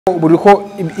buri ko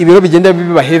ibiro bigenda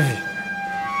biba heavy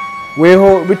weho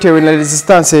bitewe na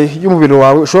resistance y'umubiri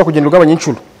wawe ushobora kugenda ugabanya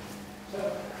inshuro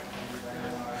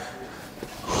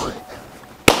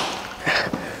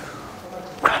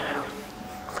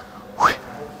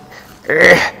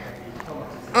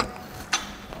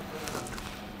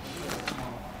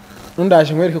Nundaje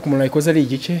nkwereke ku muntu ayikoze ari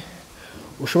igice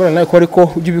ushobora nawe ko ariko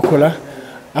ujye ubikora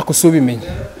akusubimenya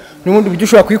n'ubundi bijye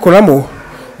ushobora kuyikoramo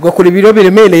ugakora ibiro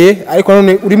biremereye ariko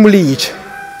none uri muri yica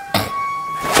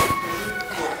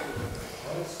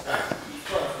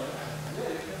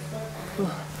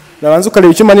nabanza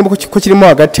ukareba icyuma nimba ko kirimo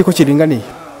hagati ko kiringaniye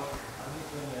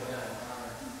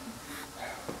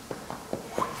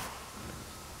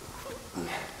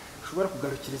ushobora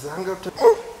kugarukiriza hanga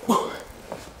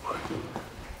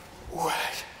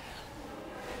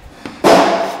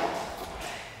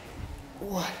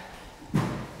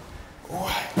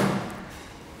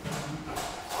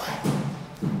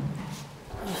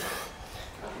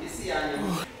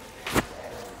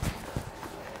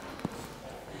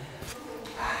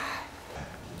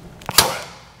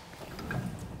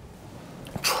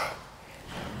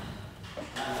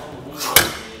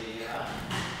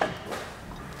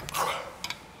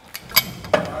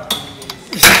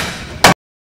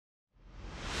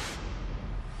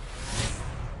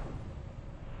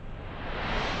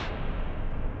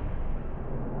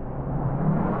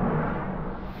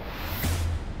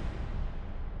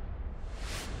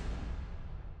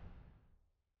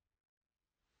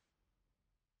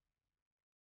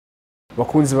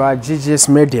bakunzi ba GGS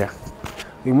Media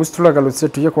uyu munsi turagarutse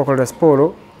tujye kubakorera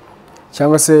siporo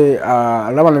cyangwa se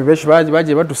n'abantu benshi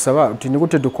bagiye badusaba uti ni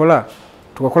gute dukora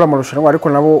tugakora amarushanwa ariko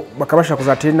nabo bakabasha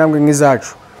kuzatera intambwe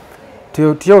nk'izacu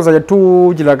tuyozaje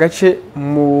tugira gace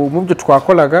mu byo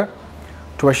twakoraga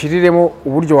tubashiriremo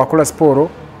uburyo wakora siporo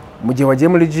mu gihe wagiye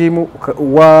muri gym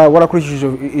warakurikije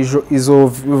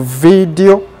izo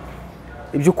video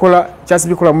ibyo ukora cyangwa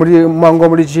ibyo ukora muri mango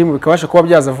muri gym bikabasha kuba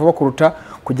byaza vuba kuruta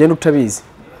kugenda utabizi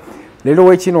rero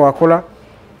we kino wakora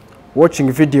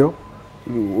watching video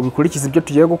ubikurikiza ibyo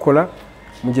tugiye gukora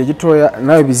mu gihe gitoya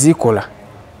nawe bizikora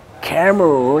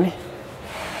Cameroon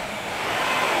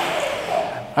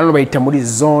hano bayita muri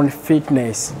zone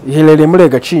fitness iherereye muri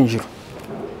Gacinjiro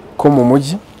ko mu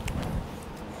mujyi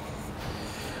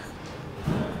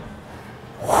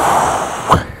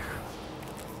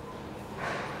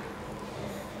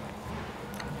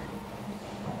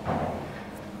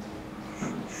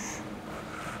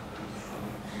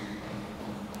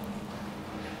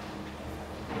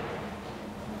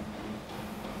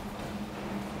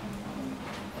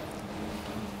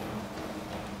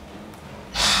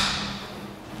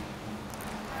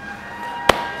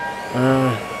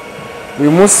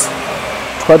uyu munsi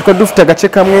twari dufite agace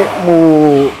kamwe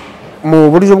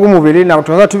mu buryo bw'umubiri naho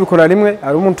tuzaza tubikora rimwe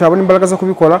ari umuntu tabona imbaraga zo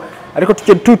kubikora ariko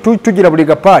tugira buri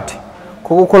gapati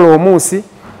ko gukora uwo munsi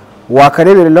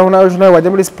wakarebereraho nawe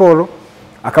wajya muri siporo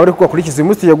akaba ari kugakurikiza uyu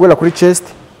munsi tugiye guhera kuri chest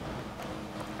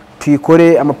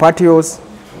tuyikore amapati yose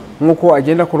nk'uko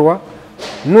agenda kurwa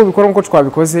nubikora nk'uko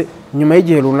twabikoze nyuma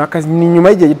y'igihe runaka ni nyuma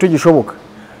y'igihe gito gishoboka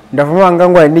ndavumanga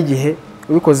ngo ari n'igihe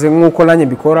ubikoze nk'uko nanjye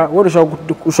mbikora wowe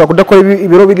ushobora kudakora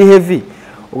ibiro biri heavy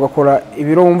ugakora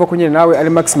ibiro wumva ko nyine nawe ari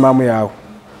maximum yawe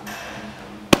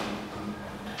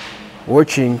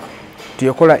watching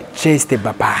tuyakora chest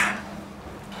baba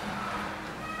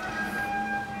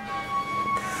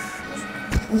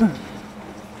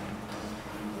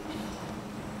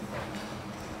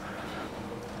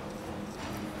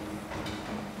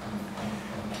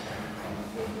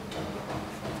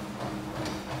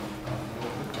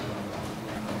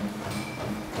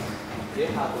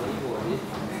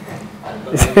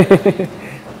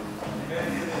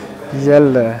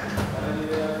يلا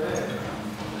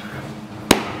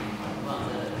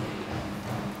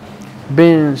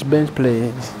bench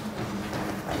please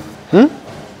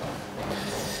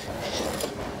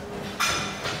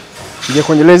ngiye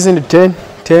kongera izindi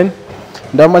 10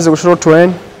 ndamaze gushiraho 20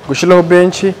 gushiraho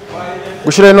bench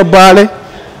gushiraho no bale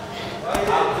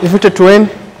ifite 20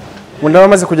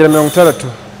 ndamaze kugera 60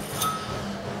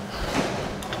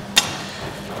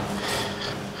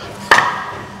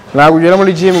 ntabwo ugera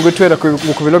muri gym gutwera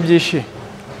ku biro byinshi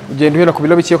ugenda uhera ku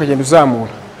biro bike ukagenda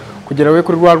uzamura kugera we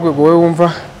kuri rwa rwego we wumva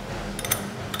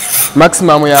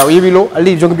maximum yawe y'ibiro ari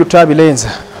ibyo ngibyo utabirenza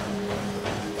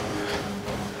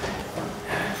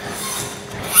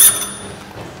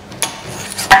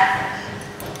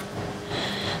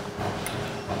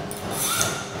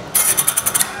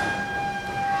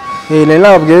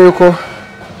nababwiye yuko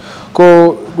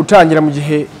gutangira mu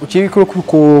gihe ukiri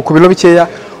ku biro bikeya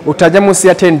utajya munsi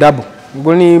ya 10 double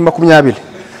ubwo ni 20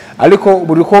 ariko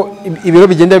buri ko ibiro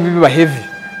bigenda biba heavy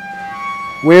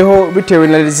weho bitewe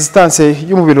na resistance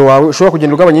y'umubiri wawe ushobora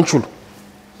kugenda ugabanya inshuro.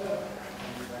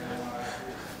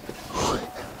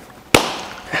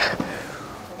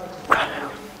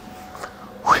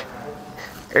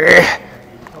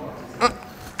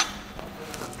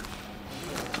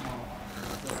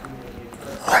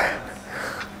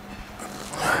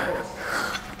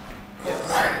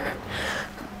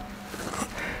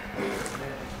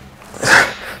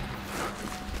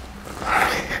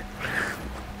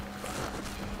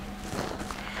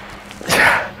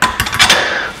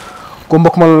 Gomba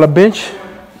kumanura bench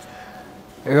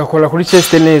igakora kuri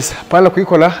chest neza, pana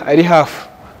kuyikora ari half.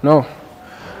 No,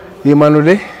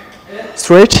 yimanure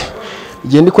straight,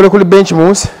 igenda ikore kuri bench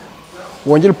munsi,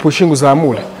 wongere pushing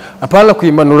uzamura. Apana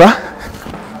kuyimanura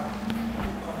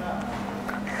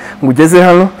ngugeze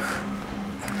hano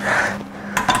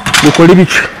gukora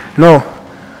ibice. No,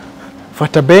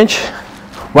 fata bench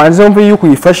wanze wumve yuko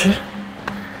uyifashe,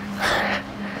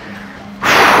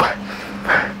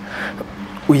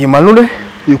 uyimanure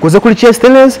uyikoze kuri chest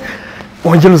neza,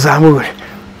 wongere uzamure.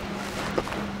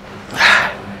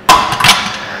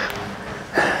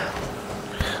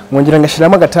 Mwongera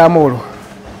ngashiramo agatamuro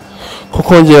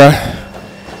kongera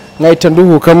nkahita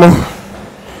nduhukamo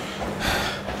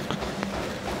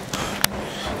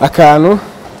akantu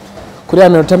kuri ya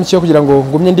minota mike kugira ngo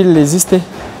ngumye ndi resiste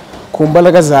ku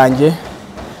mbaraga zanjye,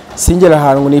 singera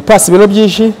ahantu ngo ni pass ibiro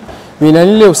byinshi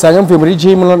binanire usanga mvuye muri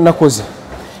gym nakoze.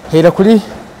 Hera kuri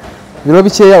biro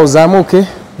bikeya uzamuke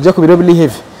ujya ku biro biri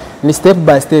heavy, ni step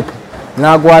by step.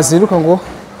 Ntago wazinduka ngo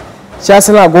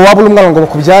cyase, ntago wabura umwana ngo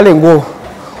bakubyale ngo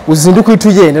uzinduke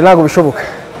itugende, ntago bishoboka.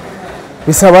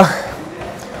 Bisaba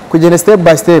kugenda step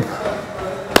by step.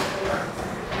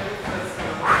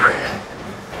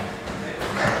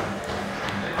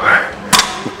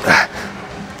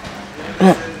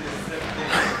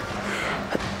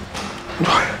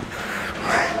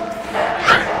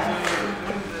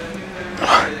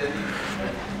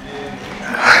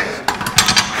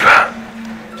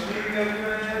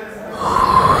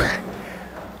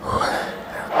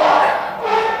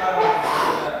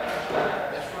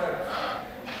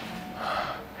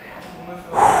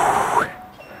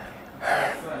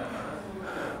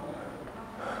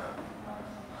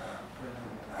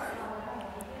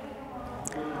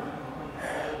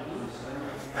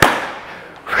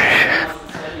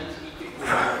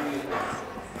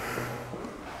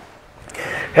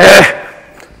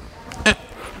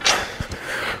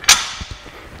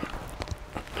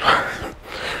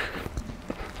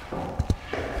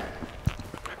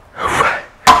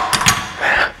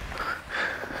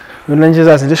 Nanje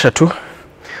zazinze 3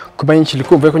 kumanya ikili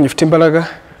kumva ko nyifite imbaraga,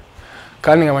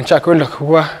 kandi nkaba nshaka wenda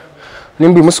kuba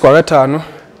nimba uyu munsi wa 5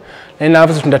 nari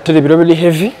navuze ndatera ibiro biri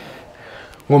heavy,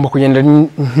 ngomba kugenda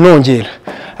nongera.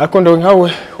 Ariko ndawe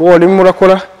nkawe wowe urimo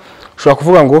urakora ushobora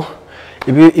kuvuga ngo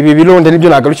ibi bironde nibyo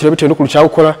nagarukira bitewe no kurushaho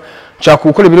gukora, nshaka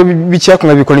gukora ibiro bicya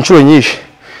nkabikora inshuro nyinshi.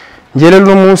 Ngere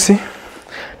rero umunsi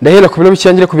ndahera ku biro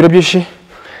bicyangire ku biro byinshi,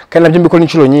 kandi nabyo mbikora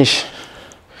inshuro nyinshi.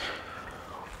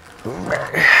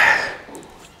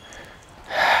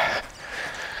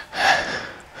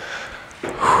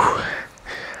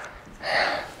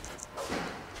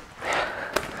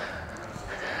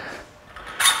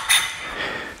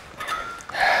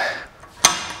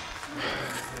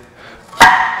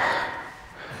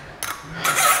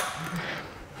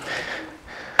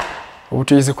 Ubu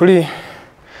tugeze kuri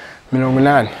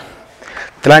 80,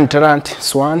 30,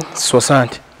 60,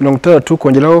 60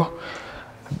 kongeraho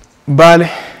bale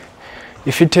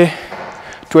ifite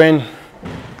 20.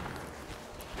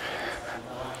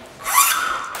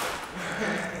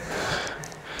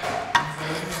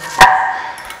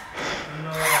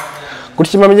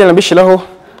 Gutya mbamenyera mbishiraho,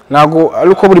 nago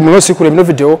aluko buri muntu wese kureba ino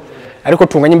video, ariko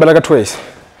tunganya imbaraga twese.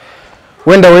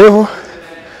 Wenda weho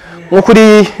nko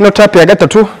kuri no tap ya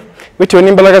 3 bitewe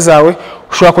n'imbaraga zawe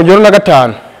ushobora kongera na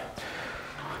 5.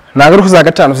 Nagaruka za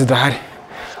 5 zidahari.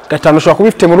 5 ushobora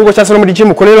kubifite mu rugo cyangwa no muri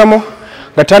gym ukoreramo,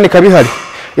 5 kabihari.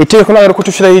 Iteko nagaruka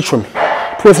tushiraho 10.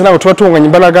 Twese nabo tuba tunganya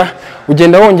imbaraga,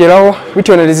 ugenda wongeraho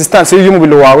bitewe na resistance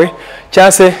y'umubiri wawe,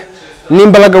 cyase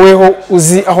n'imbaraga weho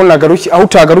uzi aho nagaruki aho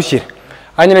utagarukira.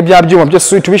 Anyene bya byuma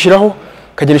byose tubishiraho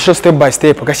kagera isho step by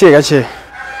step gake gake.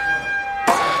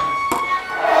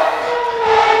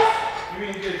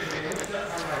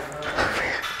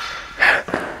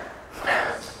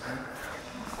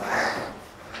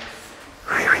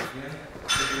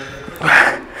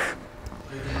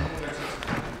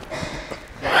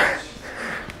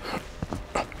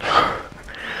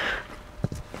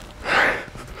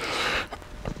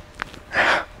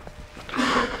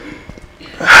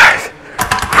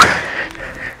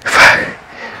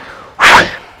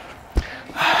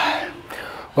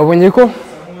 wabonye ko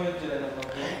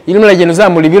irimo uragenda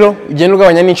uzamura ibiro ugenda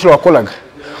ugabanya n'inshuro wakoraga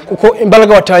kuko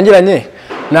imbaraga watangiranye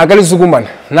ntago ari zugumana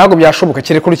ntago byashoboka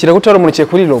kirekurikira gutara umuntu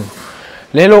kuri robo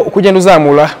rero uko ugenda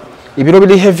uzamura ibiro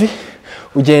biri heavy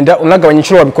ugenda unagabanya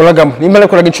inshuro wabikoragamo nimba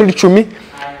nakoraga inshuro 10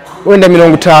 wenda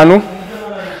 50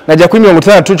 najya kuri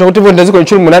 60 cyo kutivunda ziko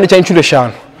inshuro 8 cyangwa inshuro 5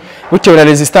 bitewe na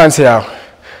resistance yawe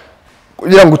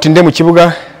kugira ngo utinde mu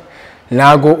kibuga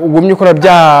ntago ugumye ukora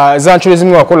bya za nshuro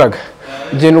zimwe wakoraga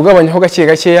ugenda ugabanyaho gake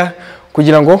gakeya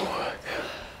kugira ngo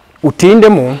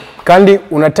utindemo kandi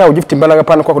unataha ugifite imbaraga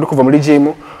pana kwa kuri kuva muri gym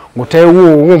ngo utaye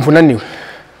wumva unaniwe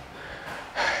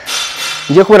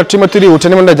ngiye kubera turimo turi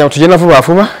utanemo ndajya tugenda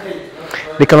vuba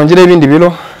reka nongere ibindi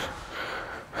biro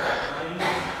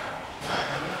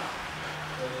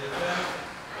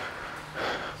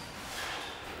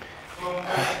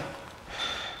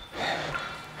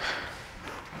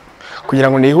kugira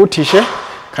ngo nihutishe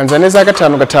kanza neza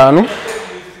 5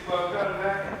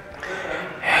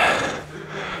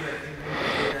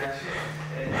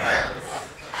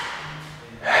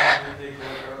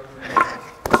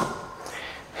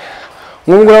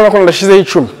 Mungu urabona ko ndashizeho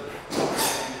 10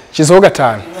 kizoho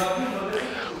 5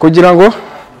 kugira ngo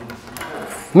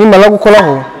nimara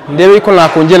gukoraho ndebe ko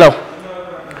nakongeraho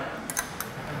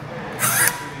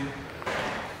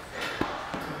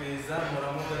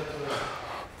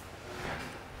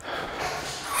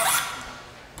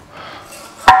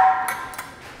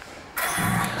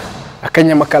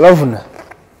akanyama karavuna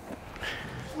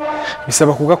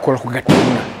bisaba kugakora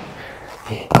kugatina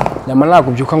nyama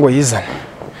nagubyuka ngo yizane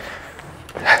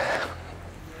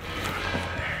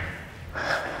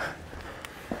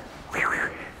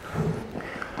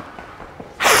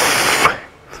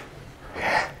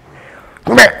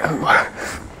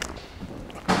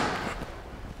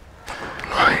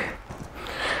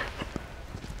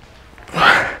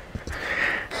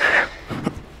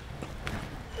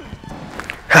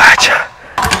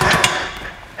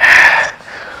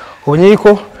Ubonye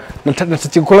ko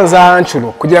natakikora za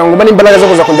nshuro kugira ngo mba n'imbaraga zo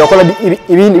kuza kongera gukora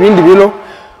ibindi biro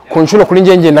ku nshuro kuri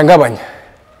ngenda ngabanya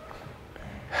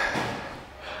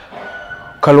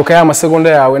kaluka ya masegonda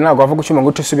yawe ntago ava gucyuma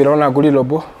ngo tusubiraho naguri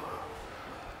robo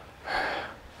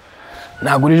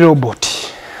naguri robot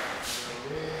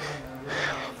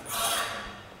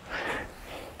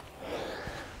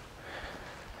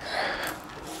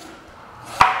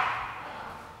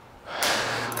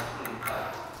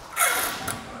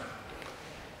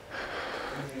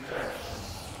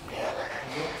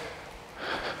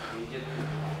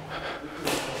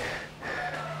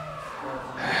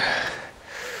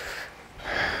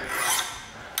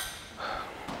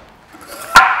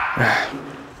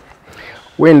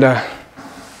wenda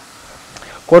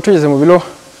kwa tugeze mu biro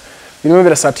birimo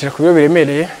birasatira ku biro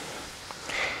biremereye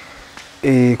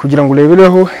kugira ngo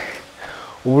urebereho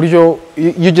uburyo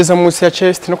iyo ugeze munsi ya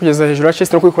chest no kugeza hejuru ya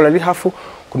chest no kwikora ari hafu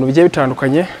kuntu bigiye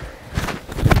bitandukanye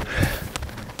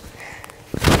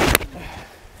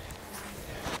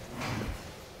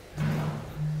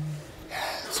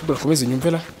super komeza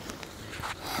inyumvera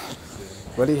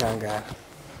bari hangana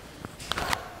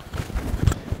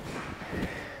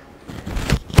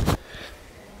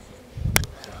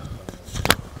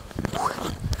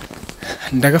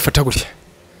ndagafata gutya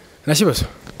nakibazo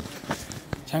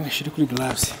cyangwa shiri kuri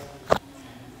gloves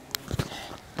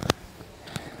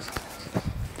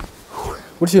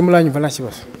gutya mulanyumva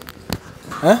nakibazo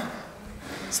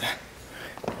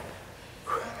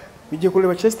bigiye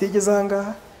kureba chest igeze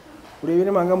ahangaha urebe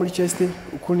n'amanga muri chest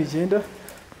uko nigenda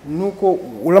nuko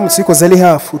uramutse ikoze ari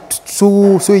hafu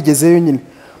so igezeyo nyine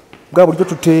bwa buryo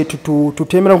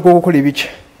tutemera ngo gukora ibice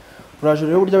uraje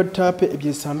rero buryo tape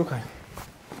ebyiri zitandukanye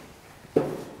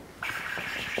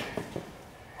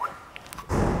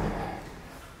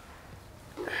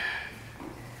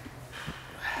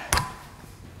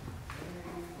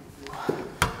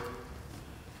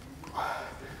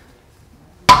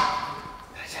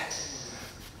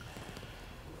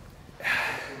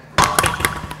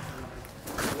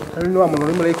Hano amuntu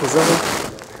uri muri kozaho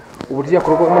uburyo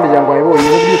yakorwa mu muryango wayibonye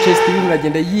uburyo chest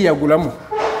y'inagenda yiyaguramo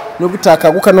no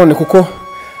gutakaguka none kuko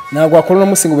ntago akora no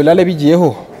musingo bilale bigiyeho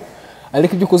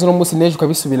ariko ibyo ukoze no musi neje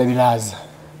ukabisubira biraza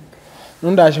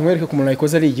nundaje nkwereke ku muntu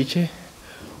ayikoze ari igice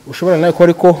ushobora nawe ko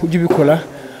ariko ujye ubikora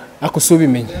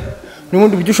akusubimenya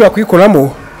n'ubundi buryo ushobora kwikoramo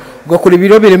ugakora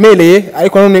ibiro biremereye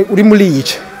ariko none uri muri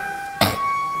yica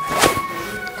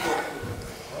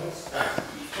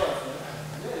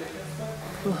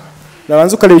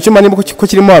nabanza ukareba icyuma nimba ko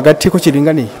kirimo hagati ko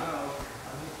kiringaniye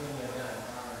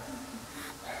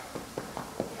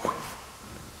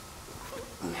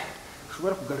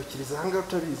ushobora kugarukiriza hanga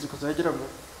utabizi ukazagira ngo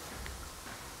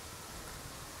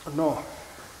no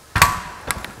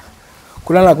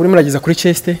kurana kuri murageza kuri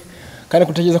chest kandi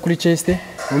kutageza kuri chest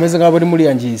umeze nk'abo ari muri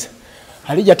yangiza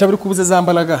hari igihe ataburi kubuza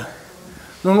zambaraga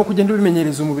none kugenda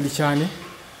ubimenyereza umubiri cyane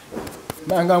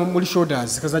banga muri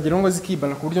shoulders kazagira ngo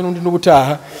zikibana ku buryo n'undi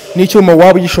n'ubutaha n'icyuma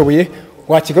waba ugishoboye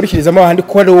wakigarukirizamo ahandi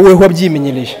ko ari wowe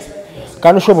wabyimenyereje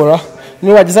kandi ushobora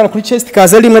niba wagezana kuri chest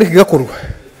kaza rimwe ariko gakorwa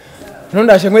none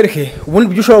ndaje nkwereke ubundi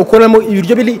byo ushobora gukoramo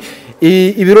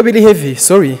ibiro biri heavy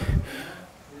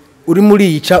uri muri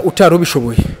yica utaro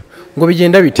bishoboye ngo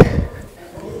bigenda bite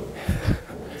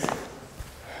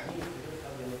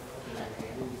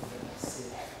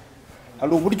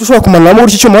Halo uburyo ushobora kumanamo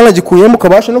uriki cyuma wanagikuyemo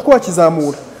ukabasha no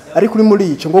kwakizamura ariko uri muri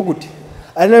yica ngo gute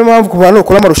ari nayo mpamvu kubana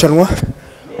ukora amarushanwa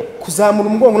kuzamura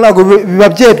umugongo ntago biba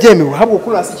byemewe habwo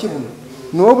kurasa ikibuno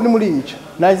ni wowe uri muri yica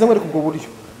nahize ngo ari kubwo buryo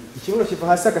ikibuno kiva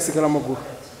hasi agasigara amaguru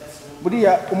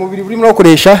buriya umubiri burimo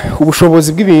gukoresha ubushobozi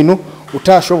bw'ibintu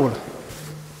utashobora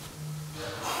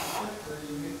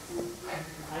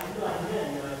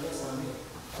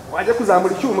wajya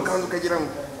kuzamura icyuma kandi ukagira ngo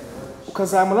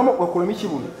ukazamuramo ugakuramo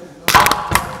ikibuno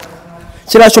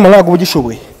kiriya cyuma ntabwo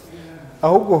ugishoboye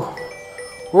ahubwo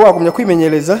wowe wagumya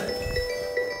kwimenyereza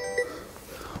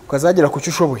ukazagera ku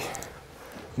cyo ushoboye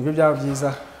nibyo byaba byiza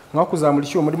nko kuzamura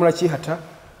icyuma muri murakihata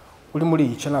uri muri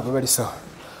yica ntabwo bari sawa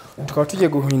tukaba tugiye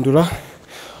guhindura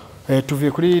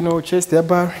tuvuye kuri no chest ya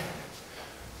bar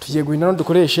tugiye guhindura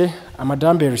dukoreshe ama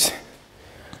dumbbells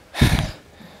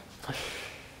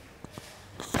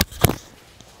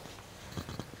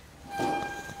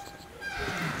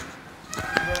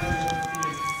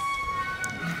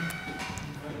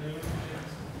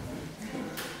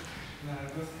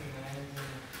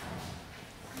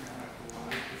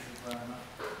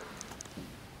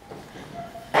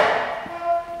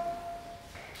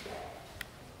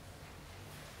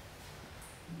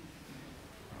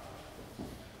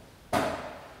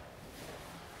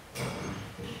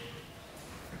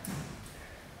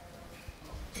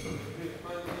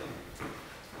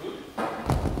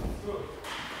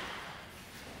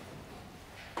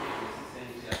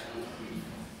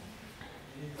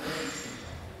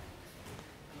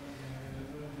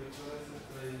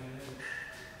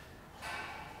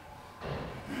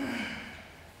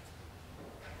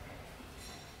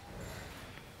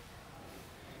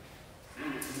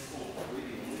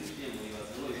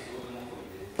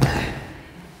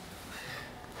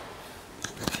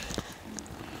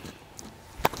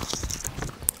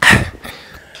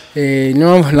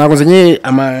ntabwo nzanye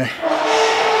ama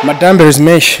dumbbells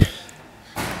menshi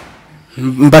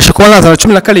mbasha kuba nazana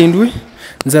 17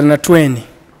 nzana na 20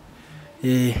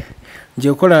 ngiye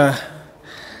gukora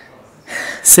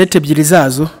set ebyiri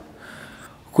zazo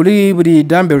kuri buri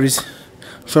dumbbells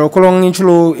ushobora gukora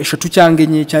nk'inshuro 3 cyangwa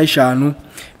 4 cyangwa 5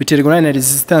 biterwa na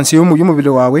resistance y'umubiri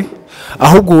wawe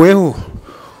ahubwo weho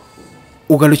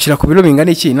ugarukira ku biro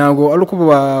bingana iki ntabwo ari uko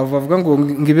bavuga ngo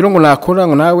ibiro ngo nakora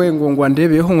ngo nawe ngo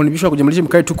ngwandebeho ngo nibishobora kujya muri gym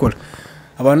kandi tukora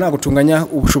abantu ntabwo tunganya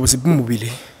ubushobozi bw'umubiri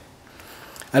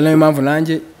ari nayo mpamvu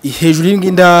nanjye hejuru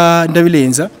y'inginda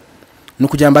ndabirenza no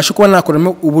kugira mbashe kuba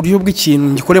nakoramo uburyo bw'ikintu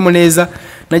ngikoremo neza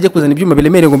najye kuzana ibyuma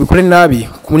biremereye ngo mbikore nabi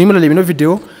ku muri muri ino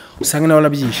video usanga nawe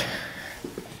nabyishe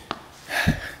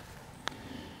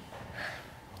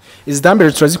izi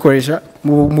dumbbells turazikoresha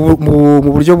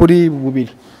mu buryo bubiri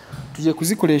tugiye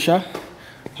kuzikoresha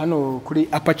hano kuri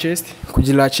upper chest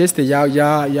kugira chest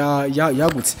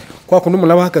yagutse kwa kundi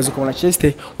umuntu abahagaze ukabona chest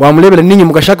wamurebera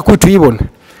n'inyuma ugashaka ko tuyibona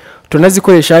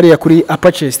tunazikoresha hariya kuri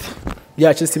upper chest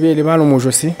ya chest bere bano mu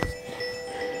josi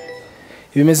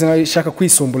ibimeze nk'ishaka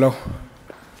kwisumburaho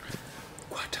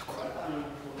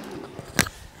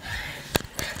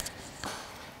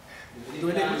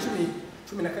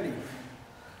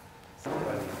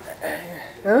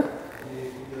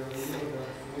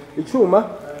icyuma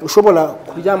ushobora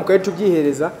kuryama ukahita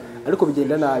ubyihereza ariko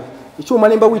bigenda nabi icyuma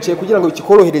nimba wicaye kugira ngo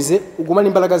kikorohereze ugumane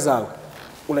imbaraga zawe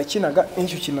urakinaga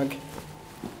n'icyo kinage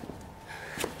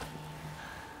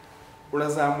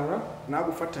urazamura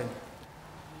nagufatanya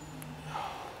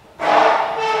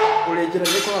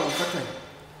uregeranye ko nagufatanya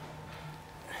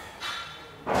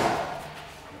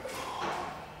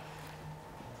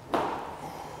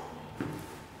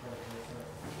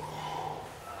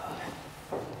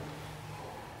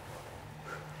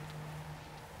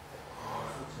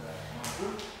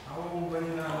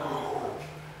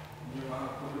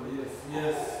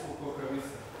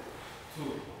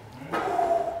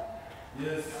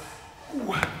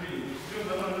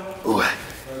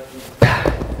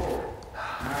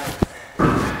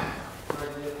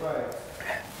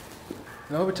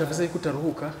naho bitavuze ko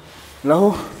utaruhuka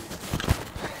naho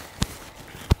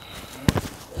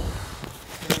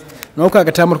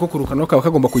kagatama ko kuruka no kaba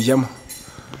kagomba kujyamo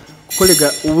kolega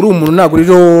uri umuntu ntago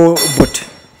riro bote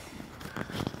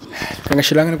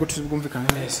kangashiranga niko tuzubwumvikana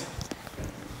neza.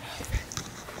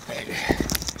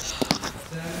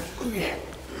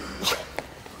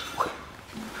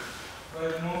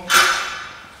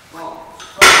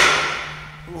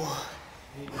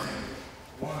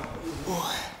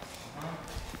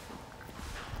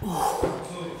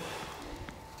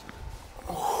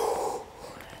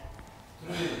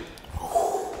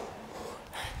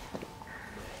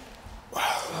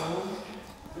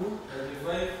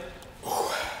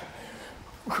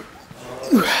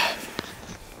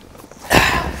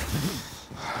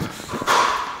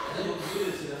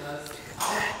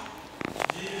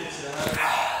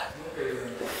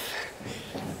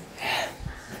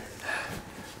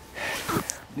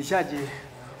 Nishaje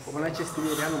ubona chest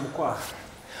yere hano mukwaha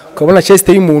ukabona chest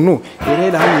y'umuntu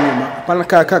yerera hano inyuma apana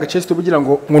ka chest bugira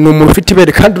ngo umuntu umuntu ufite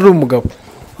ibere kandi uri umugabo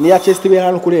ni ya chest ibere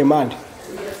hano kuri emande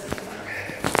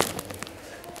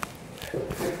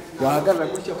wahagarara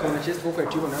gutya ukabona chest kuko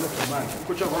yatibona hano ku emande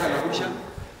uko cyo guhagarara gutya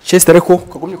chest ariko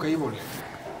kagumye ukayibona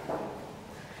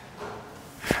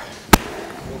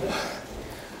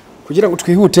kugira ngo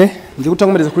twihute nzi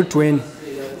gutangomereza kuri 20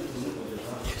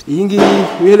 iyi ngiyi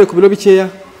wihere ku biro bikeya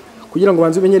kugira ngo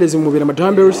banze umenyereze mu mubiri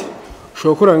dumbbells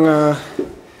ushobora gukora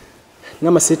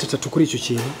nk'amaseti 3 kuri icyo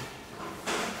kintu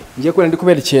ngiye kubera ndi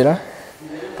kuberekera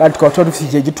kandi twaba dufite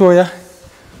igihe gitoya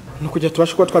no kujya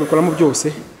tubashe kuba twabikoramo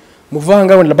byose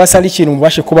muvanga wenda basi ari ikintu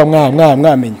mubashe kuba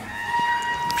mwamenya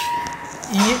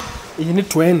iyi ni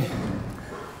 20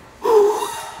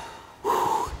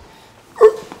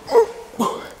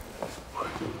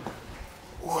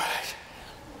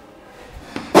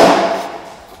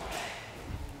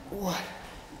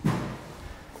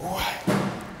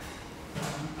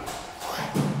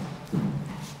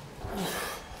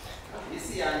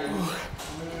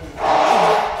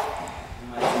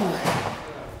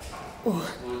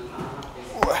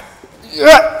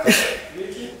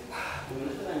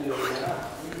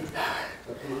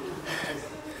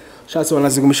 Shatse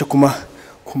wanazigumisha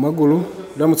ku maguru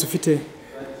uramutse ufite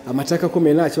amataka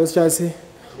akomeye nta kibazo cyase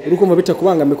uri kumva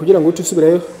bitakubangamiye kugira ngo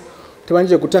utusubirayo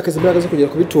tabanje gutakaza imbaraga zo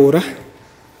kugera kubitora.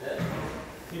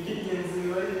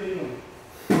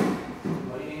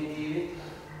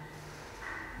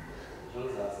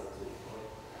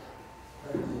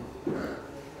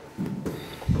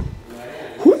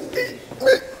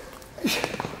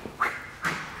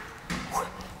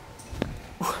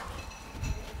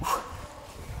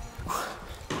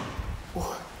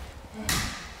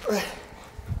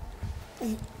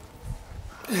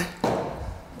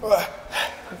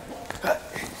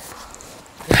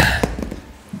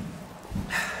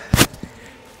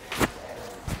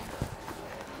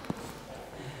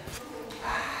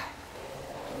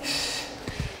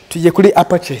 Tugiye kuri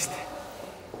upper chest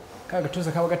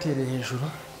kagatuza kaba gatereye hejuru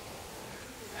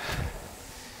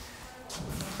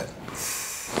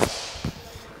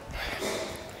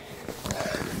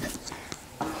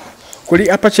kuri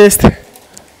upper chest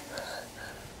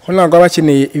hona ngo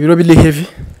abakeneye ibiro bili heavy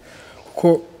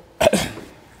kuko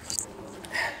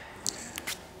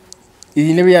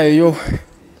iyi ntebe yayo yo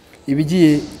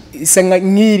ibigiye isa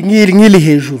nk'iri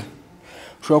hejuru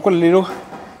ushobora gukora rero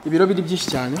ibiro biri byinshi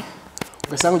cyane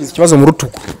ugasanga ugize ikibazo mu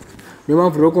rutugu niyo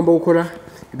mpamvu rero ugomba gukora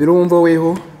ibiro wumva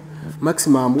weho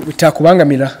maximum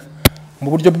bitakubangamira mu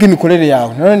buryo bw'imikorere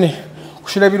yawe. None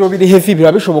ushira ibiro biri heavy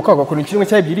birabishoboka ugakora ikintu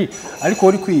cy'abiri ariko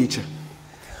uri kwiyica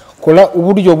kora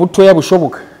uburyo butoya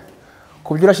bushoboka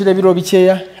kubyo urashira ibiro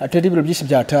bikeya atari ibiro byinshi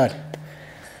byatari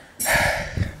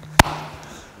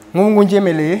nk'ubu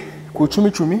ngemereye ku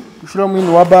 10 ushira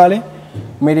mu wa bale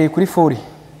mereye kuri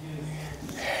 40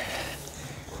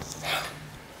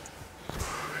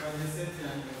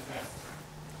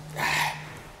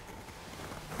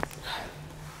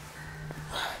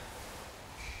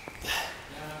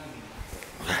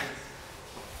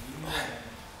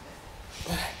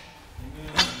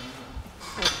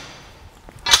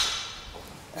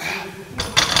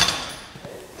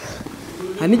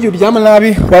 Anigi uryama nabi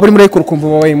waba uri muri kurukumva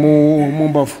wawe mu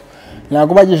mbavu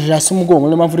ntago bagejeje hasi umugongo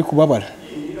niyo mpamvu uri kubabara.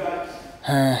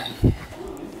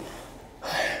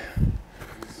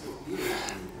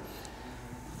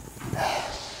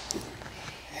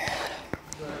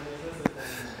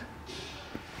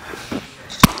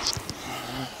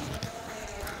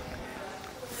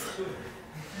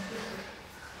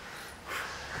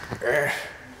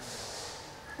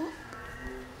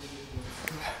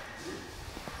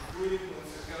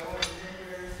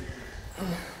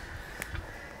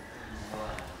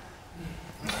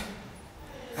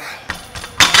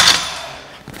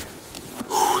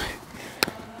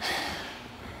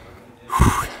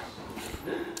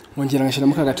 ngongera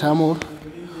ngashyiramo ka gatamura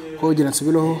kogera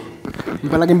nsubireho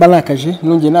imbaraga imbalakaje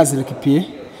nongeye nazirekipiye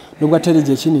nubwo atari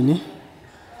igihe kinini.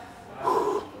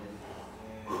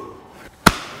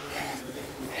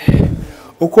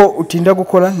 Uko utinda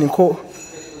gukora niko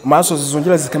maso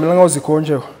zizongera zikamera nkaho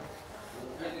zikonjeho.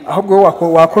 Ahubwo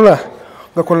wakora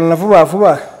ugakorana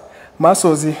vuba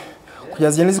masozi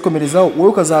kugeza zigenda zikomerezaho, wowe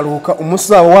ukazaruhuka umunsi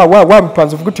uzaba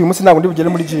wabipanze uvuga uti uyu munsi ntabwo ndi bugere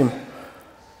muri gym,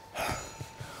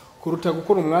 kuruta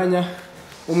gukora umwanya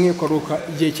umwe ukaruhuka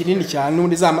igihe kinini cyane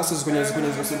n'ubundi za masozi zikongera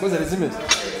uko zari zimeze.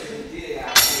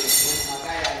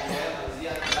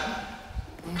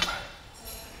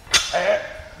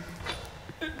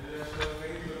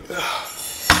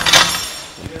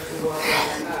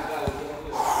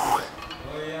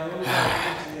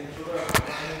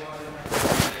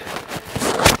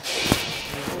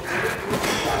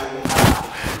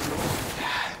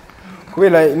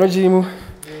 Kubera ino gym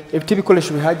ifite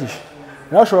ibikoresho bihagije,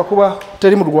 nawe ushobora kuba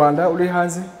utari mu Rwanda uri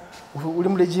hanze uri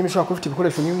muri gym ushobora kuba ufite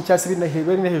ibikoresho nk'ibi cyangwa se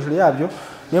biri hejuru yabyo.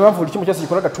 Niyo mpamvu buri kimwe cyose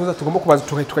gikora agatuza tugomba kubaza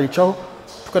tukayicaho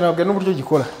tukanababwira n'uburyo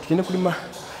gikora. Tugende kuri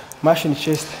machine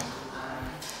chest.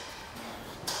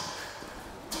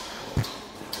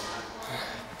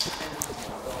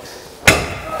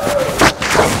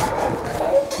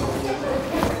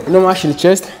 Ino machine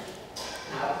chest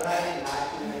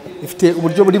ifite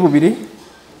uburyo buri bubiri,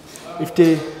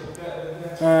 ifite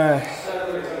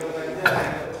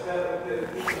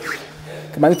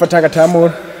kamani fata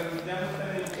agatamura,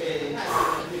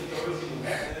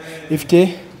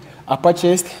 ifite upper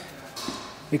chest,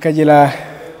 ikagira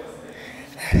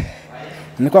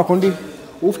niko kundi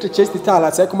ufite chest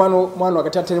italatse ariko mano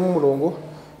hagati ateremo umurongo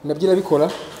nabyira bikora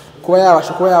kuba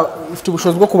yabasha kuba ifite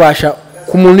ubushobozi bwo kubasha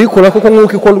ku muntu ikora kuko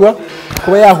nk'uko ikorwa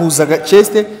kuba yahuzaga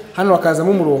chest hano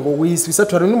akazamo umurongo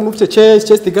wisatura n'umuntu ufite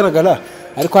chest igaragara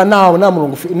ariko nta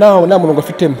murongo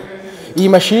afitemo. Iyi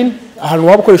machine ahantu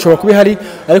waba ukoresha kuba ihari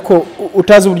ariko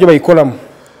utazi uburyo bayikoramo.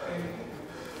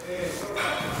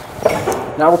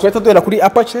 Ntabwo twahita duhera kuri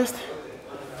upper chest,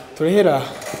 turehera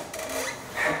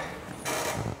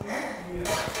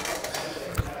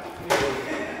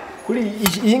kuri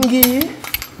iyi ngiyi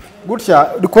gutya.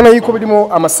 Dukona yuko birimo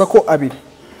amasako abiri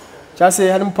cyangwa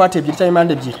se harimo part ebyiri cyangwa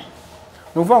impande ebyiri.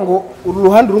 Nuvuga ngo uru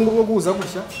ruhande rungu rwo guhuza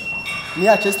gutya ni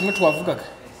ya chest imwe twavugaga.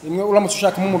 Imwe uramutse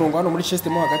ushaka mu murongo hano muri chest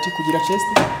mo hagati kugira chest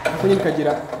ariko nyine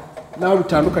kagira naho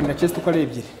bitandukanira chest uko ari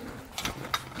ebyiri.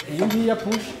 Iyi ngiyi ya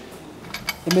push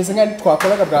imeze nk'aho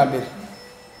twakoraga bwa mbere.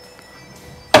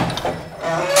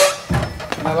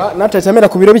 Natacamera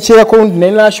ku biro bikeya ko undi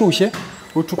nari nashyushye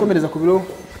utukomereza ku biro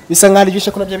bisa nk'aho ari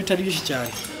byinshi ko nabyo bitari byinshi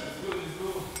cyane.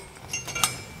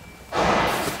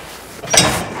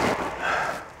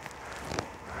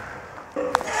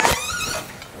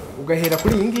 Ugahera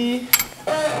kuri iyi ngiyi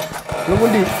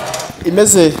n'ubundi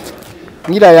imeze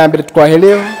nk'iriya ya mbere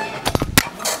twahereyeho.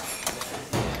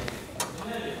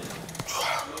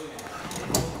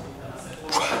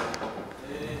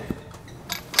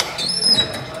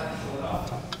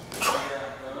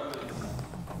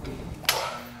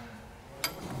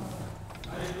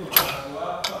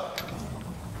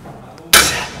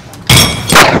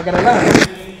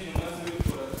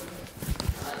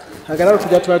 Hagarara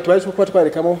tujya tubaye kuko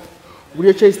twarekamo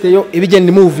uburyo chest yo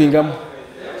ibigenda movingamo.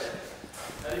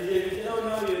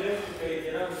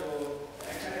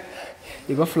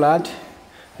 Iba flat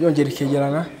yongera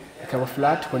ikegerana, ikaba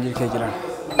flat kongera ikegerana.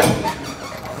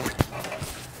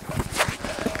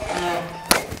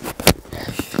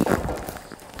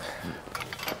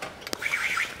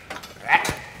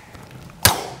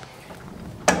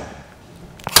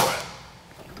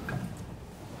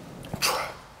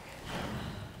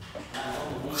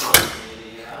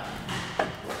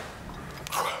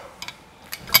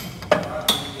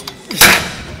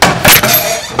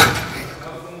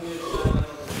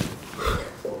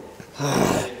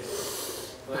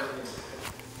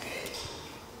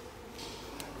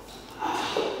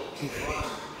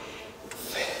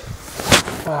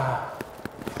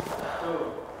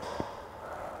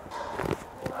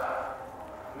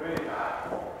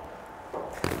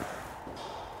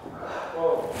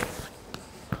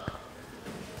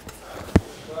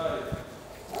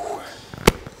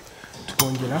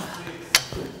 Tukongera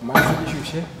amazi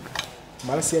gishyushye,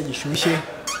 amaraso yagishyushye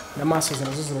n'amaso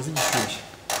nazo ziba zigishyushye.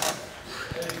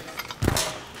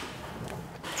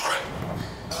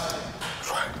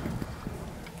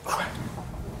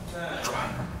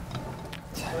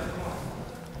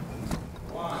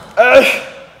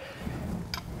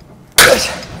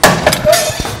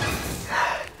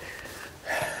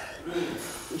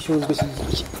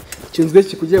 Icyunzwe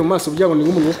kikugiye mu maso byabona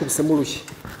nk'umuntu wo kubisemo urushyi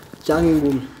cyangwa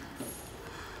ingumi.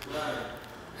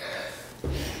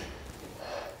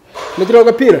 nagira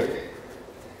agapira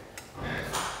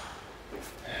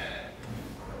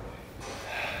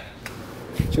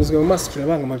cyuzwe mu maso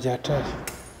kirabangama byataye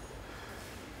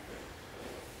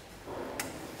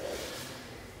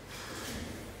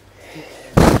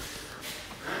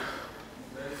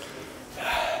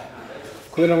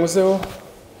kubera ngozeho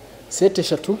sete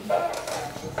 3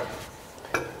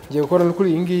 ngiye gukora no kuri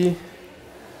iyi ngiyi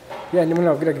ya nimwe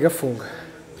nabwiraga igafunga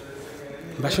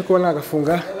mbashe kuba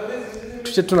nagafunga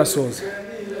tuce tunasoza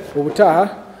ubutaha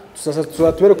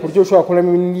tuzatubere ku buryo ushobora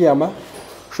kuramo inyama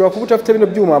ushobora kuba utafite bino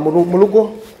byuma mu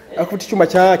rugo akufite icyuma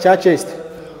cya chest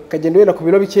kagenda wenda ku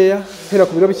biro bikeya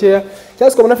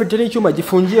cyangwa ukabona afite n'icyuma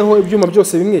gifungiyeho ibyuma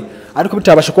byose bimwe ariko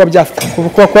bitabasha kuba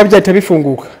byahita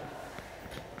bifunguka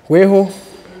weho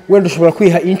wenda ushobora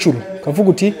kwiha inshuro kavuga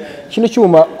uti kino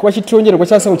cyuma kuba kitongerwa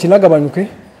cyangwa se ngo kinagabanyuke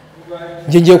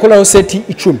ngiye gukora seti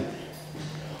 10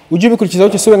 ujye ubikurikizaho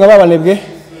cyose nka babanebwe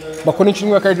bakora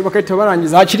inshuro bakahita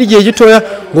barangiza hakiri igihe gitoya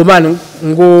ngo man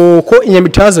ngo ko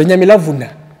inyamitazo nyamiravuna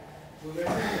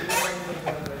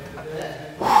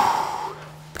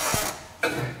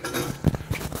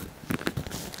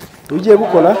ugiye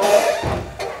gukora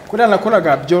kuri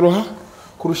nakoraga byoroha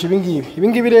kurusha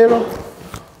ibingibi rero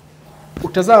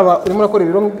utazaba urimo urakora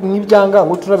ibiro nk'ibyanga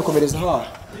ngo turabikomereza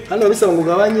hano bisaba ngo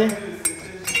ugabanye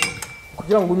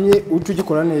kugira ngo umye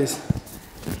utugikora neza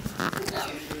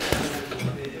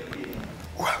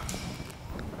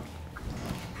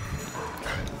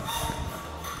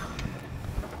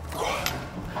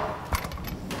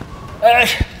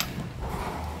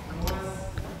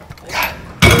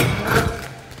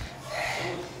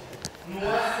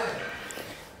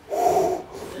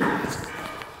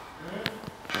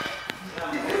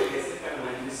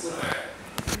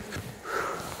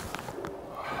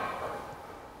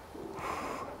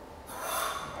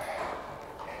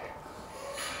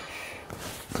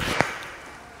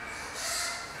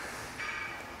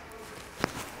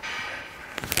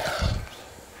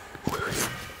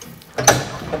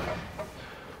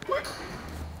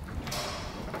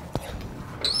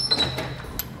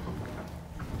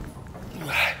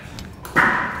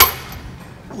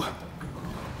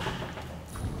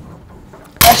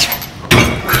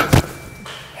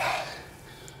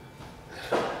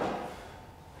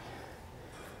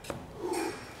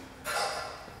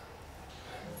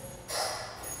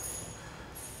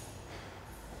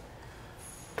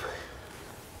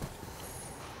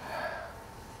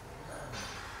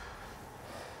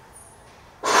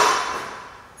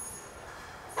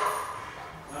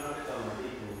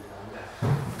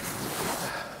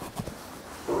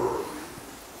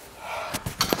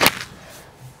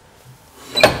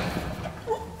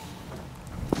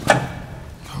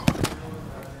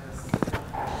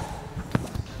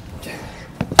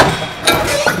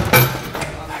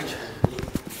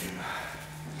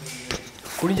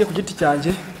kuri ngiye ku giti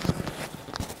cyanjye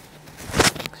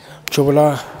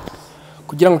nshobora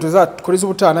kugira ngo tuzakoreze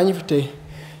ubutana nyifite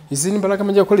izindi mbaraga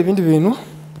mujye gukora ibindi bintu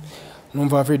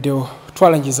numva video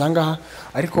twarangiza ngaha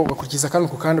ariko ugakurikiza kandi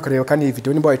ku kandi ukareba kandi iyi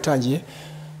video nimba wayitangiye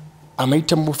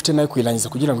amahitamo ufite nayo kuyirangiza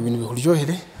kugira ngo ibintu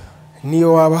bihuryohere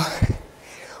niyo waba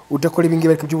udakora ibingi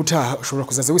bariko by'ubutaha ushobora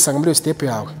kuzaza wisanga muri step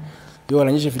yawe iyo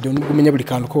warangije video nibwo umenya buri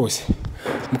kantu kose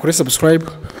mukore subscribe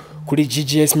kuri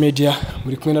GGS Media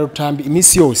muri kumwe na Rutambi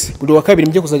imisi yose buri wa kabiri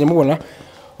mujye kuzajya mubona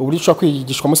uburyo ushobora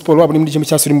kwigishwa mu sport waba muri gym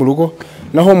cyangwa uri mu rugo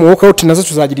naho mu workout nazo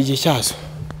tuzagira igihe cyazo.